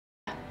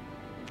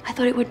I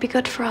thought it would be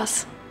good for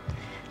us.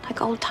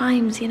 Like old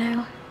times, you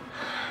know.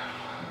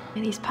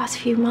 In these past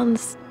few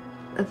months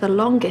are the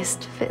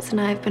longest Fitz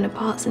and I have been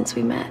apart since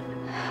we met.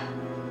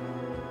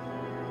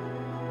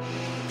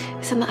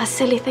 Isn't that a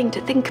silly thing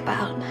to think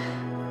about?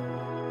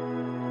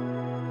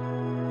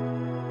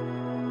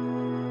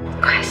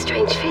 Quite a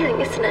strange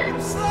feeling, isn't it?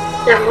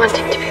 Never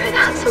wanting to be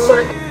without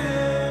someone.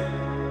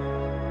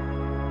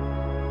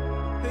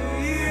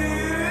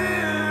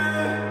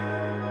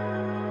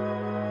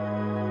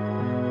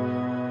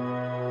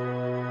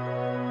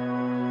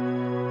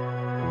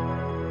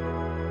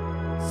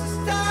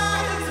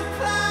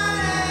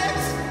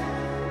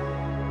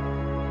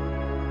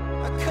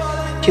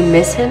 Do you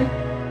miss him?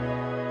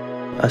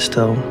 I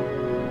still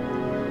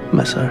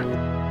miss her.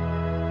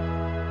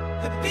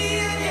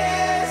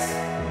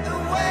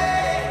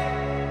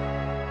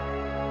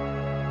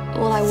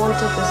 All I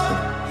wanted was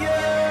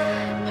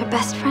my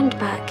best friend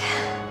back.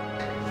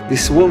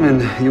 This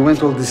woman you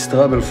went all this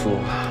trouble for.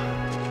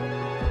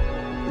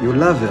 You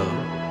love her,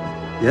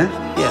 yeah?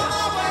 Yeah.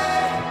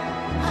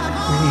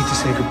 We need to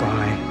say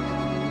goodbye.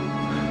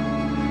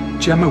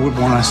 Gemma would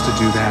want us to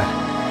do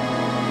that.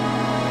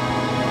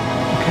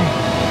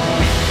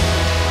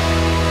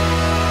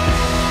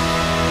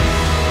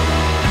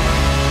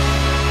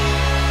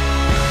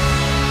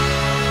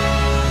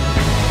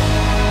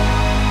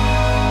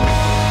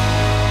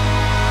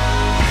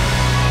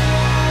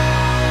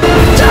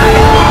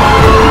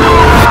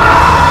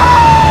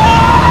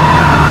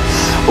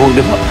 I won't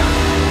give up.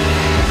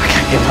 I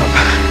can't give up.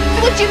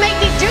 Would you make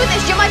me do this?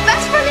 You're my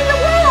best friend in the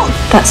world!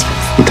 That's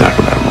We talk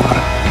about him a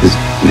lot. His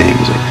name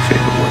is like your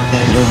favorite word.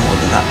 Yeah, no more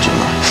than that,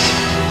 Gemma.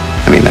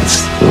 I mean,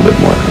 that's a little bit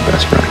more than a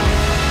best friend.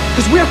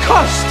 Because we are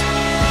cursed.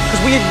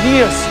 Because we had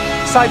years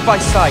side by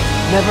side.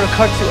 Never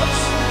occurred to us.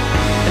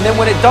 And then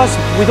when it does,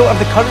 we don't have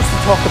the courage to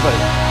talk about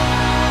it.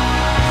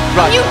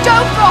 Right. You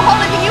don't throw a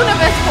hole in the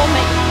universe for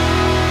me.